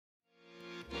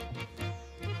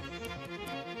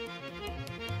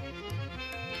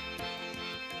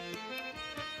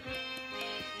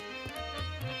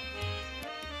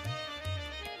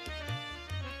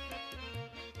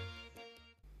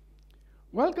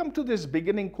Welcome to this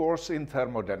beginning course in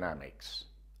thermodynamics.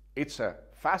 It's a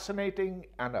fascinating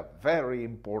and a very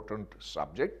important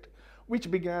subject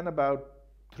which began about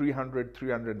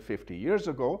 350 years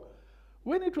ago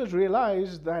when it was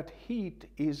realized that heat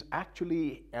is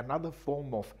actually another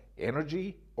form of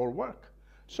energy or work.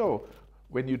 So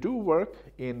when you do work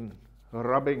in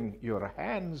rubbing your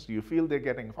hands, you feel they're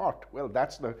getting hot. Well,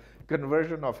 that's the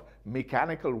conversion of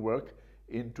mechanical work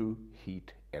into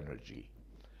heat energy.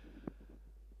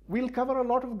 We'll cover a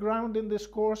lot of ground in this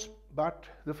course, but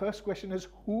the first question is,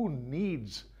 who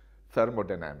needs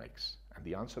thermodynamics? And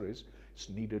the answer is, it's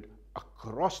needed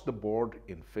across the board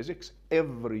in physics,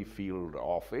 every field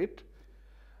of it,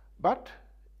 but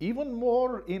even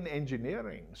more in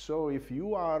engineering. So if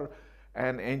you are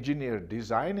an engineer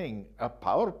designing a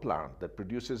power plant that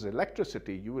produces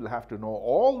electricity, you will have to know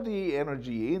all the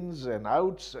energy ins and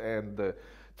outs and the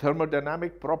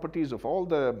thermodynamic properties of all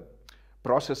the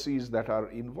processes that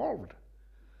are involved.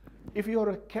 If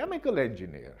you're a chemical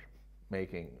engineer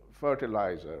making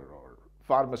fertilizer or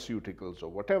pharmaceuticals or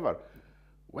whatever,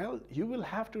 well, you will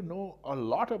have to know a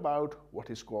lot about what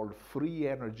is called free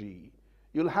energy.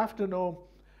 You'll have to know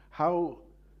how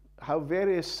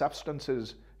various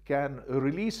substances can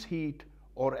release heat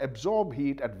or absorb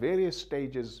heat at various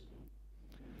stages.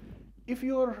 If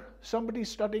you're somebody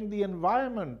studying the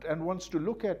environment and wants to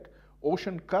look at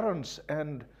ocean currents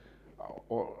and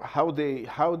or how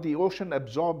the ocean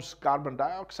absorbs carbon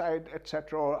dioxide,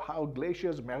 etc., or how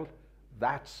glaciers melt,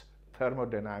 that's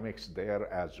thermodynamics there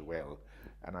as well.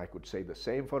 And I could say the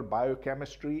same for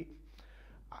biochemistry.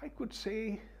 I could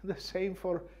say the same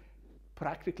for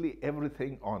practically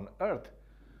everything on Earth.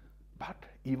 But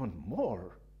even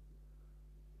more,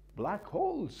 black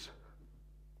holes.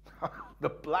 The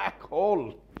black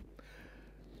hole.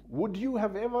 Would you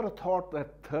have ever thought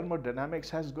that thermodynamics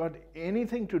has got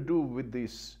anything to do with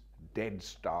this dead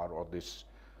star or this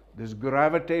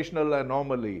gravitational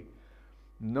anomaly?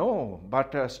 No,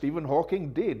 but Stephen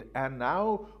Hawking did, and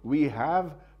now we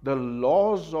have the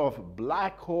laws of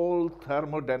black hole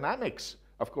thermodynamics.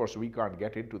 Of course, we can't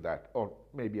get into that, or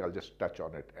maybe I'll just touch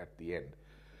on it at the end.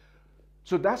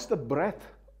 So that's the breadth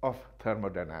of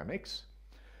thermodynamics.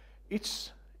 It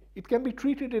can be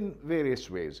treated in various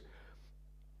ways.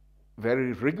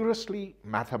 Very rigorously,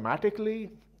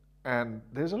 mathematically, and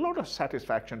there's a lot of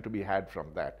satisfaction to be had from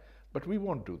that. But we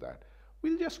won't do that.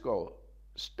 We'll just go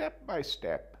step by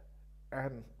step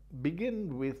and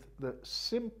begin with the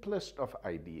simplest of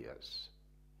ideas.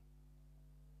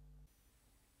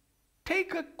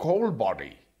 Take a cold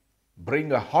body,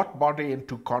 bring a hot body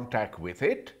into contact with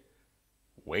it,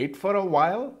 wait for a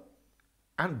while,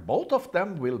 and both of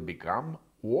them will become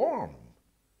warm.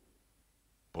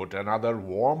 Put another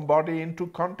warm body into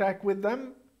contact with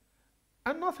them,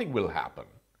 and nothing will happen.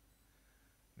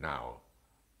 Now,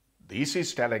 this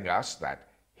is telling us that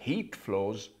heat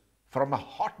flows from a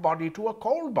hot body to a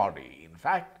cold body. In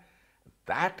fact,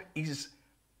 that is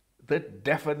the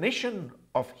definition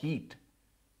of heat.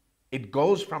 It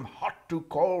goes from hot to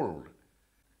cold.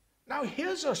 Now,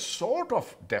 here's a sort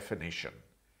of definition.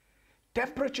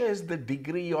 Temperature is the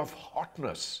degree of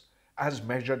hotness as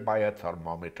measured by a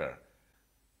thermometer.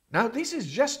 Now, this is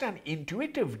just an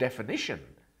intuitive definition.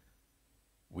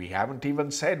 We haven't even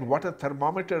said what a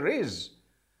thermometer is.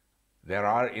 There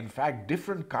are, in fact,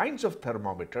 different kinds of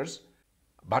thermometers,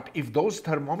 but if those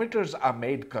thermometers are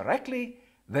made correctly,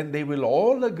 then they will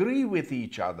all agree with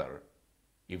each other.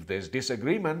 If there's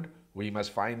disagreement, we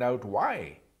must find out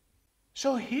why.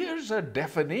 So here's a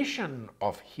definition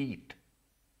of heat.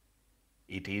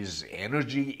 It is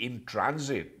energy in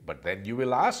transit, but then you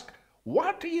will ask,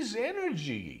 what is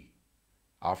energy?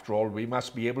 After all, we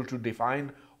must be able to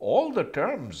define all the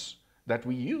terms that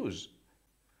we use.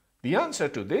 The answer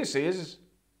to this is,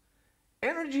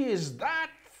 energy is that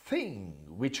thing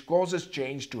which causes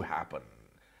change to happen.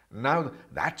 Now,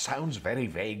 that sounds very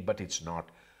vague, but it's not.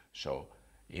 So,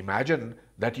 imagine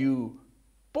that you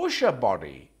push a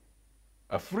body,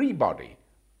 a free body.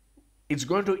 It's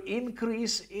going to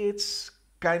increase its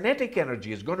kinetic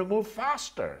energy. It's going to move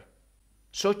faster.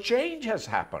 So change has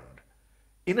happened.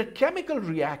 In a chemical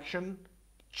reaction,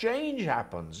 change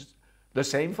happens. The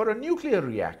same for a nuclear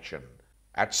reaction.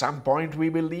 At some point, we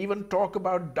will even talk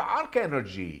about dark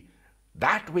energy,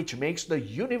 that which makes the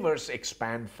universe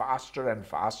expand faster and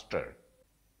faster.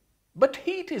 But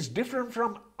heat is different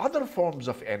from other forms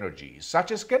of energy,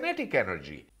 such as kinetic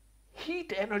energy.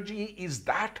 Heat energy is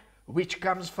that which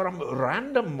comes from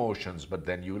random motions, but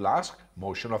then you'll ask,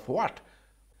 motion of what?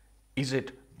 Is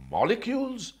it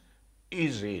molecules?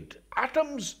 Is it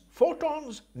atoms,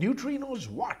 photons, neutrinos,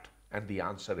 what? And the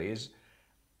answer is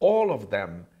all of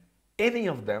them any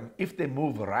of them, if they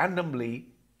move randomly,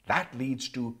 that leads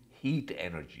to heat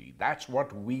energy. That's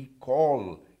what we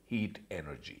call heat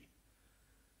energy.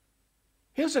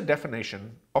 Here's a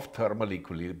definition of thermal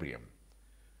equilibrium.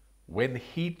 When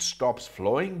heat stops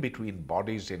flowing between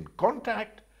bodies in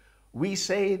contact, we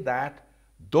say that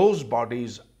those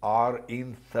bodies are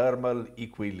in thermal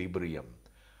equilibrium.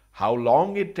 How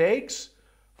long it takes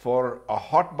for a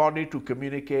hot body to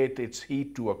communicate its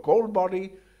heat to a cold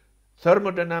body,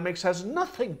 thermodynamics has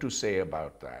nothing to say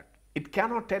about that. It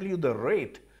cannot tell you the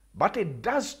rate, but it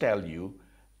does tell you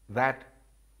that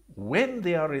when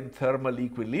they are in thermal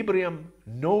equilibrium,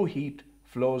 no heat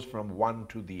flows from one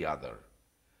to the other.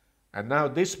 And now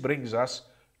this brings us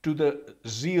to the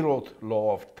 0th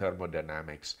law of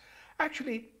thermodynamics.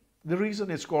 Actually, the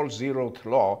reason it's called 0th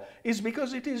law is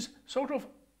because it is sort of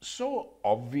so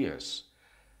obvious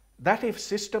that if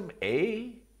system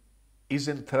A is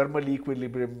in thermal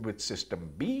equilibrium with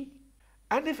system B,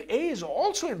 and if A is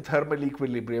also in thermal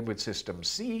equilibrium with system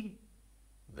C,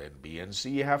 then B and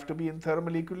C have to be in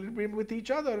thermal equilibrium with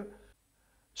each other.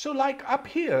 So like up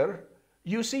here,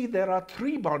 you see there are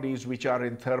three bodies which are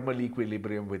in thermal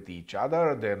equilibrium with each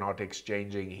other. They're not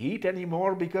exchanging heat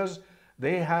anymore because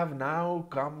they have now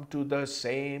come to the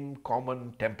same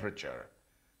common temperature.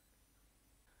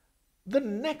 The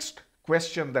next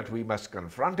question that we must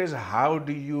confront is, how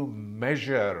do you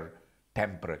measure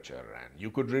temperature? And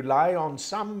you could rely on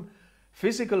some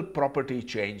physical property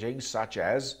changing, such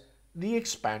as the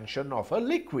expansion of a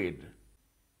liquid.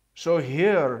 So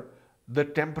here the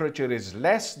temperature is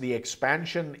less, the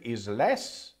expansion is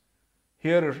less.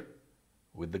 Here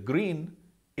with the green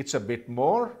it's a bit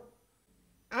more,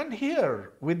 and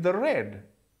here with the red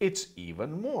it's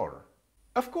even more.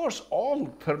 Of course, all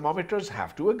thermometers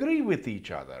have to agree with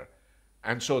each other,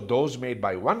 and so those made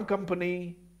by one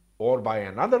company or by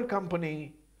another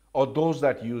company, or those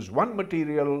that use one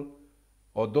material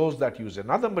or those that use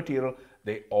another material,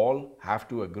 they all have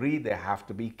to agree, they have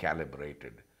to be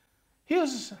calibrated.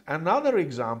 Here's another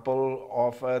example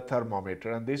of a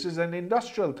thermometer, and this is an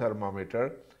industrial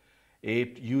thermometer.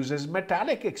 It uses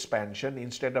metallic expansion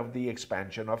instead of the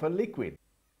expansion of a liquid.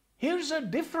 Here's a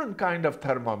different kind of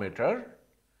thermometer.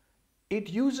 It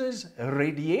uses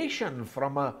radiation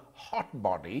from a hot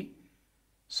body,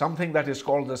 something that is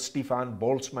called the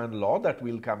Stefan-Boltzmann law that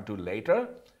we'll come to later.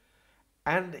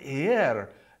 And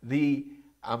here the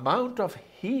amount of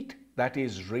heat that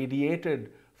is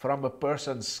radiated from a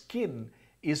person's skin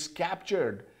is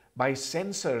captured by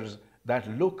sensors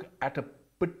that look at a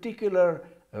particular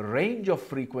range of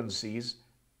frequencies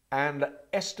and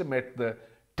estimate the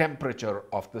temperature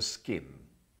of the skin.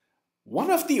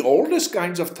 One of the oldest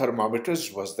kinds of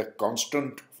thermometers was the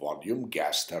constant volume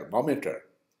gas thermometer.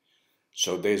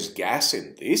 So there's gas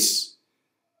in this,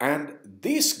 and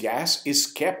this gas is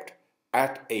kept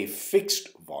at a fixed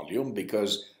volume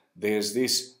because there's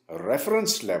this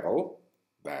reference level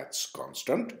that's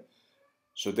constant.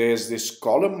 So there's this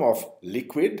column of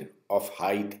liquid of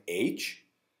height h.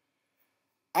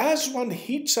 As one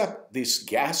heats up this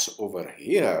gas over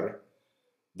here,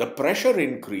 the pressure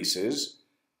increases.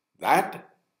 That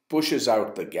pushes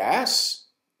out the gas,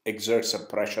 exerts a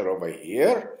pressure over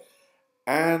here,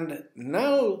 and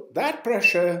now that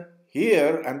pressure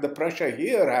here and the pressure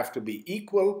here have to be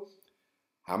equal.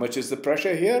 How much is the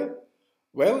pressure here?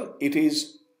 Well, it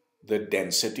is the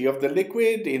density of the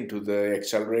liquid into the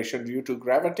acceleration due to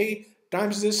gravity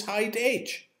times this height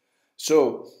h.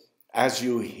 So as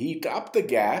you heat up the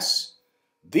gas,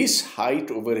 this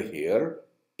height over here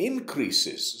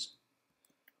increases.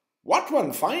 What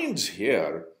one finds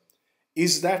here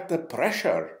is that the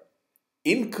pressure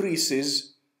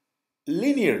increases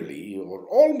linearly or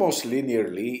almost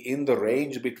linearly in the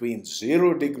range between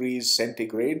 0 degrees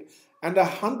centigrade and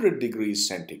 100 degrees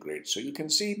centigrade. So you can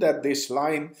see that this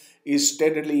line is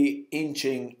steadily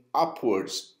inching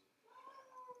upwards.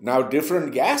 Now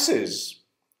different gases,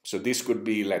 so this could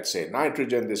be, let's say,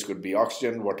 nitrogen, this could be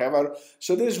oxygen, whatever.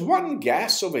 So there's one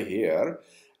gas over here.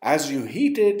 As you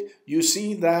heat it, you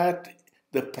see that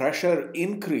the pressure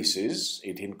increases.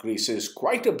 It increases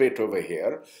quite a bit over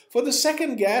here. For the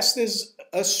second gas, there's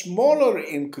a smaller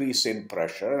increase in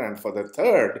pressure, and for the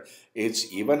third,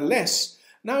 it's even less.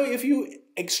 Now, if you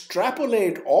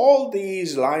extrapolate all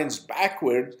these lines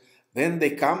backward, then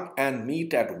they come and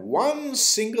meet at one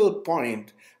single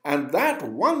point, and that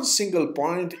one single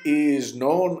point is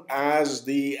known as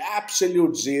the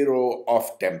absolute zero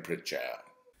of temperature.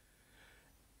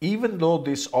 Even though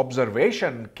this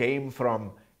observation came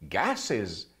from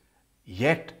gases,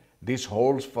 yet this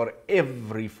holds for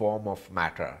every form of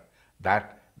matter,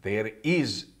 that there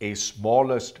is a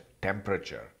smallest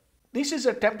temperature. This is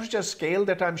a temperature scale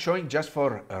that I'm showing just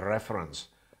for a reference.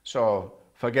 So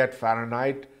forget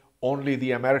Fahrenheit, only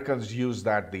the Americans use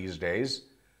that these days.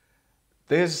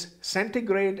 There's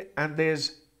centigrade and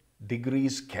there's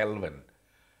degrees Kelvin.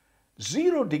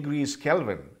 0 degrees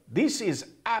Kelvin, this is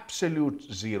absolute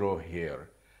zero here.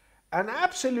 An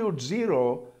absolute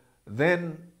zero,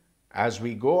 then as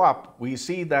we go up, we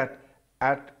see that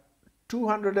at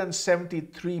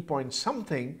 273 point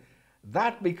something,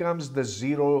 that becomes the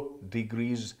 0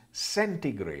 degrees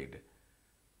centigrade.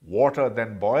 Water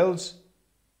then boils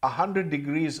 100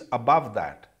 degrees above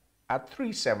that at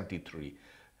 373.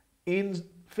 In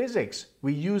physics,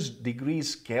 we use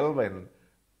degrees Kelvin,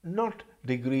 not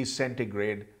degrees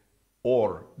centigrade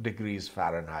or degrees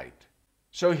Fahrenheit.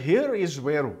 So here is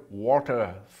where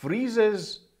water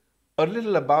freezes, a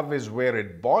little above is where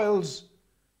it boils,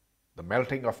 the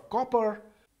melting of copper,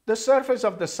 the surface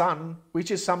of the sun, which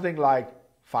is something like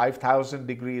 5000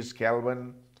 degrees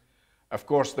Kelvin. Of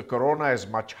course, the corona is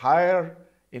much higher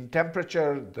in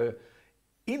temperature. The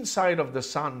inside of the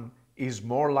sun is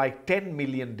more like 10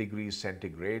 million degrees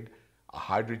centigrade. A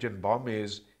hydrogen bomb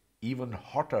is even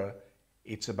hotter.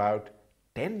 It's about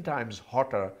 10 times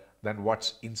hotter than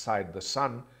what's inside the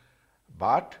sun.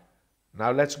 But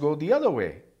now let's go the other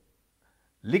way.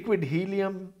 Liquid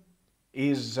helium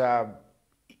is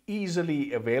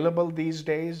easily available these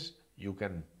days. You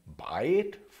can buy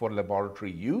it for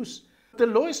laboratory use. The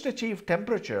lowest achieved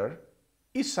temperature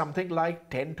is something like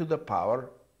 10 to the power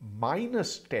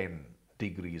minus 10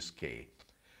 degrees K.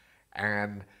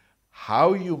 And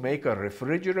how you make a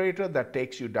refrigerator that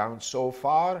takes you down so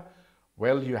far?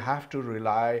 Well, you have to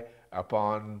rely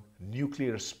upon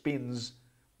nuclear spins,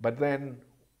 but then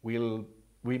we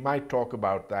might talk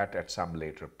about that at some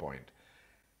later point.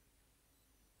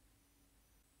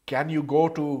 Can you go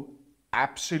to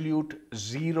absolute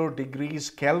 0 degrees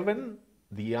Kelvin?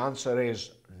 The answer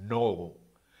is no.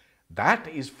 That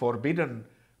is forbidden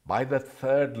by the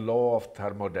third law of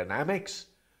thermodynamics,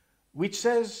 which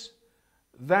says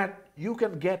that you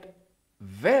can get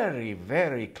very,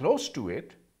 very close to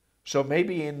it. So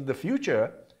maybe in the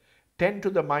future, 10 to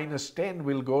the minus 10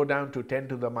 will go down to 10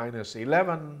 to the minus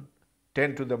 11,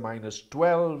 10 to the minus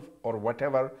 12, or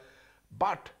whatever.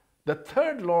 But the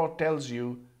third law tells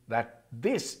you that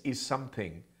this is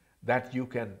something that you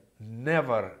can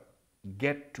never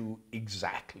get to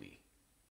exactly.